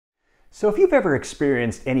So if you've ever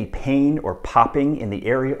experienced any pain or popping in the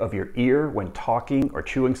area of your ear when talking or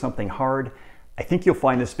chewing something hard, I think you'll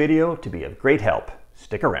find this video to be of great help.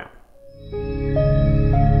 Stick around.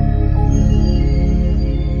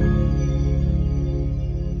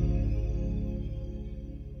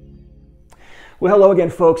 Well, hello again,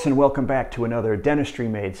 folks, and welcome back to another Dentistry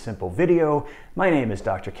Made Simple video. My name is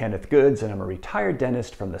Dr. Kenneth Goods, and I'm a retired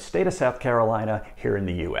dentist from the state of South Carolina here in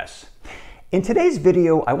the US. In today's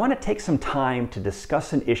video, I want to take some time to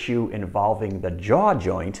discuss an issue involving the jaw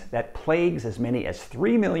joint that plagues as many as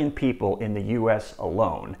 3 million people in the US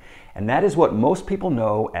alone, and that is what most people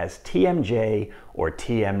know as TMJ or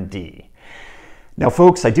TMD. Now,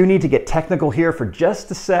 folks, I do need to get technical here for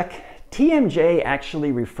just a sec. TMJ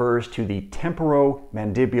actually refers to the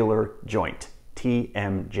temporomandibular joint,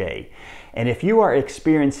 TMJ. And if you are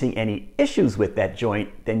experiencing any issues with that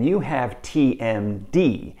joint, then you have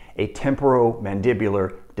TMD, a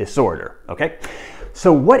temporomandibular disorder, okay?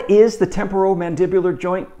 So what is the temporomandibular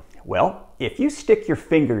joint? Well, if you stick your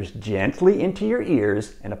fingers gently into your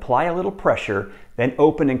ears and apply a little pressure, then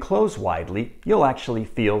open and close widely, you'll actually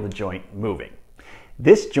feel the joint moving.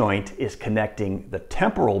 This joint is connecting the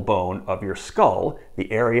temporal bone of your skull, the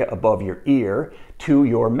area above your ear, to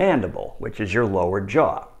your mandible, which is your lower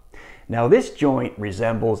jaw. Now, this joint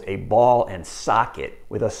resembles a ball and socket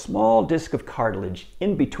with a small disc of cartilage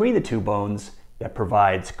in between the two bones that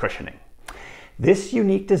provides cushioning. This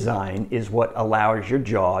unique design is what allows your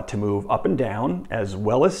jaw to move up and down as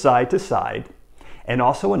well as side to side, and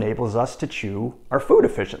also enables us to chew our food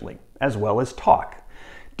efficiently as well as talk,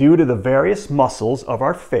 due to the various muscles of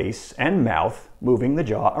our face and mouth moving the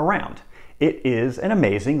jaw around. It is an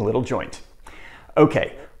amazing little joint.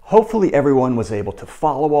 Okay, hopefully everyone was able to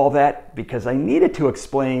follow all that, because I needed to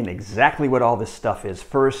explain exactly what all this stuff is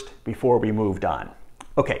first before we moved on.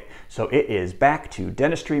 Okay, so it is back to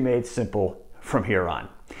Dentistry Made Simple from here on.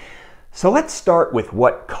 So let's start with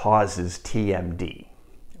what causes TMD.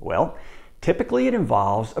 Well, typically it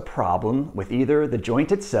involves a problem with either the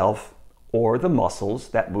joint itself or the muscles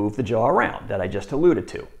that move the jaw around that I just alluded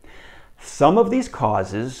to. Some of these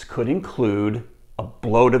causes could include a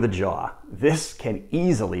blow to the jaw. This can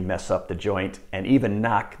easily mess up the joint and even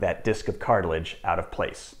knock that disc of cartilage out of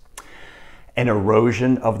place. An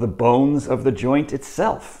erosion of the bones of the joint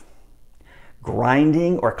itself.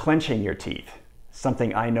 Grinding or clenching your teeth,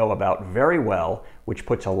 something I know about very well, which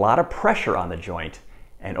puts a lot of pressure on the joint,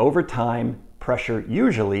 and over time, pressure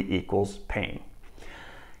usually equals pain.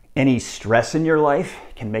 Any stress in your life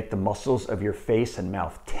can make the muscles of your face and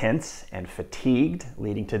mouth tense and fatigued,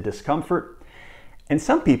 leading to discomfort. And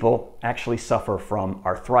some people actually suffer from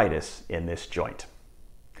arthritis in this joint.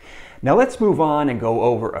 Now let's move on and go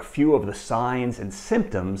over a few of the signs and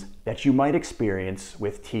symptoms that you might experience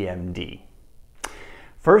with TMD.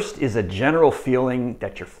 First is a general feeling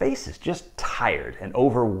that your face is just tired and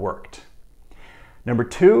overworked. Number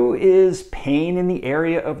two is pain in the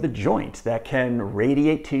area of the joint that can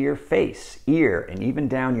radiate to your face, ear, and even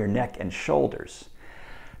down your neck and shoulders.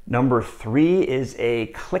 Number three is a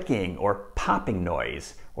clicking or popping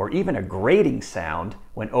noise, or even a grating sound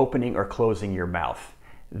when opening or closing your mouth.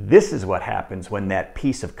 This is what happens when that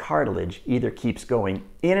piece of cartilage either keeps going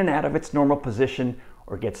in and out of its normal position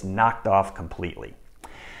or gets knocked off completely.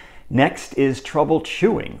 Next is trouble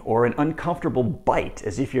chewing or an uncomfortable bite,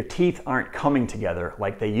 as if your teeth aren't coming together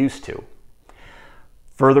like they used to.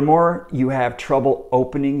 Furthermore, you have trouble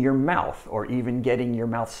opening your mouth or even getting your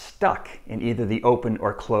mouth stuck in either the open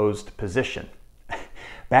or closed position.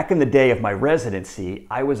 Back in the day of my residency,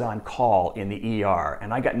 I was on call in the ER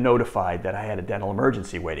and I got notified that I had a dental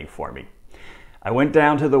emergency waiting for me. I went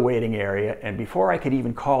down to the waiting area, and before I could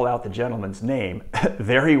even call out the gentleman's name,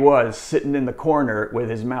 there he was sitting in the corner with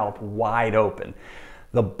his mouth wide open.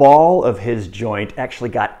 The ball of his joint actually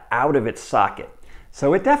got out of its socket.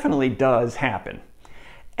 So it definitely does happen.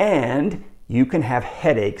 And you can have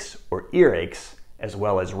headaches or earaches as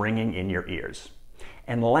well as ringing in your ears.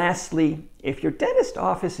 And lastly, if your dentist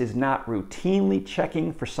office is not routinely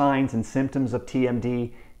checking for signs and symptoms of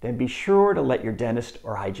TMD, then be sure to let your dentist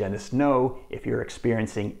or hygienist know if you're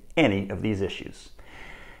experiencing any of these issues.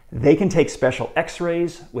 They can take special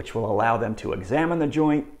x-rays, which will allow them to examine the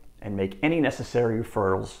joint and make any necessary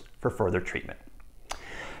referrals for further treatment.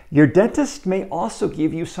 Your dentist may also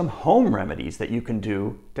give you some home remedies that you can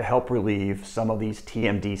do to help relieve some of these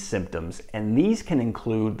TMD symptoms, and these can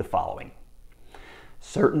include the following.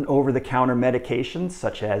 Certain over-the-counter medications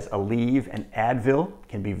such as Aleve and Advil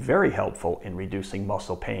can be very helpful in reducing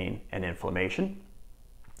muscle pain and inflammation.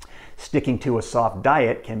 Sticking to a soft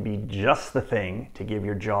diet can be just the thing to give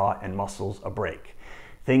your jaw and muscles a break.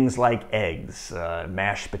 Things like eggs,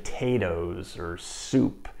 mashed potatoes, or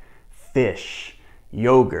soup, fish,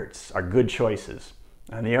 yogurts are good choices.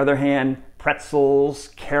 On the other hand, pretzels,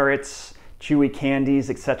 carrots, chewy candies,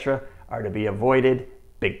 etc. are to be avoided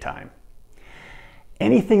big time.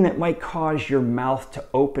 Anything that might cause your mouth to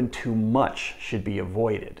open too much should be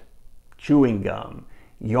avoided. Chewing gum,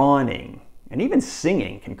 yawning, and even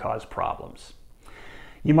singing can cause problems.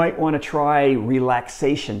 You might want to try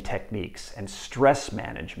relaxation techniques and stress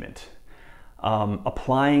management.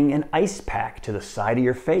 Applying an ice pack to the side of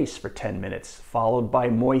your face for 10 minutes, followed by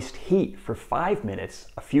moist heat for 5 minutes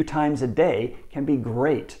a few times a day can be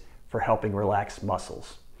great for helping relax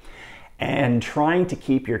muscles. And trying to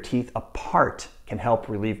keep your teeth apart can help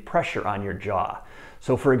relieve pressure on your jaw.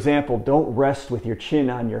 So for example, don't rest with your chin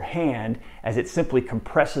on your hand as it simply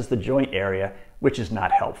compresses the joint area, which is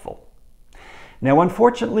not helpful. Now,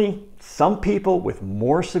 unfortunately, some people with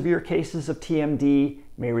more severe cases of TMD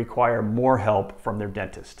may require more help from their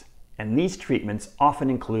dentist. And these treatments often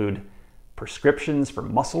include prescriptions for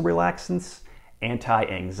muscle relaxants,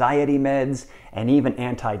 anti-anxiety meds, and even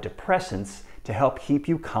antidepressants to help keep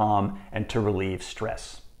you calm and to relieve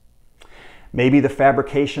stress. Maybe the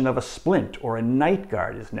fabrication of a splint or a night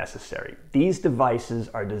guard is necessary. These devices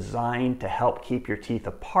are designed to help keep your teeth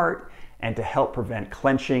apart and to help prevent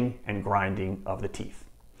clenching and grinding of the teeth.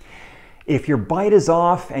 If your bite is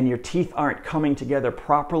off and your teeth aren't coming together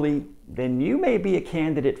properly, then you may be a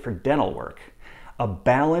candidate for dental work. A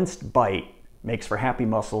balanced bite makes for happy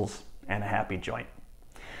muscles and a happy joint.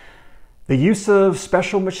 The use of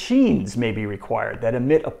special machines may be required that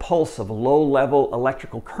emit a pulse of low-level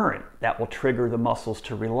electrical current that will trigger the muscles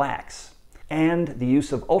to relax, and the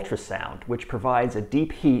use of ultrasound, which provides a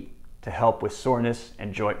deep heat to help with soreness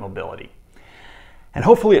and joint mobility. And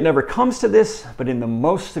hopefully it never comes to this, but in the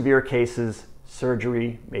most severe cases,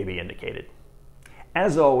 surgery may be indicated.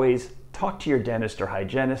 As always, talk to your dentist or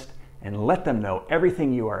hygienist and let them know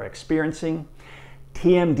everything you are experiencing.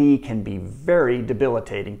 TMD can be a very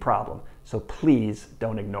debilitating problem, so please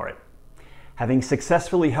don't ignore it. Having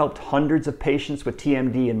successfully helped hundreds of patients with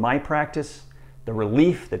TMD in my practice, the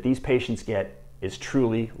relief that these patients get is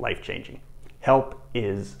truly life-changing. Help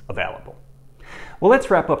is available. Well, let's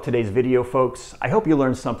wrap up today's video, folks. I hope you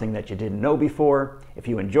learned something that you didn't know before. If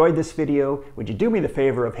you enjoyed this video, would you do me the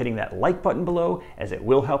favor of hitting that like button below, as it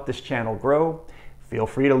will help this channel grow? Feel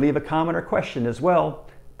free to leave a comment or question as well.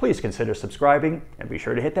 Please consider subscribing and be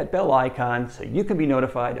sure to hit that bell icon so you can be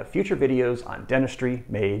notified of future videos on dentistry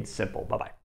made simple. Bye-bye.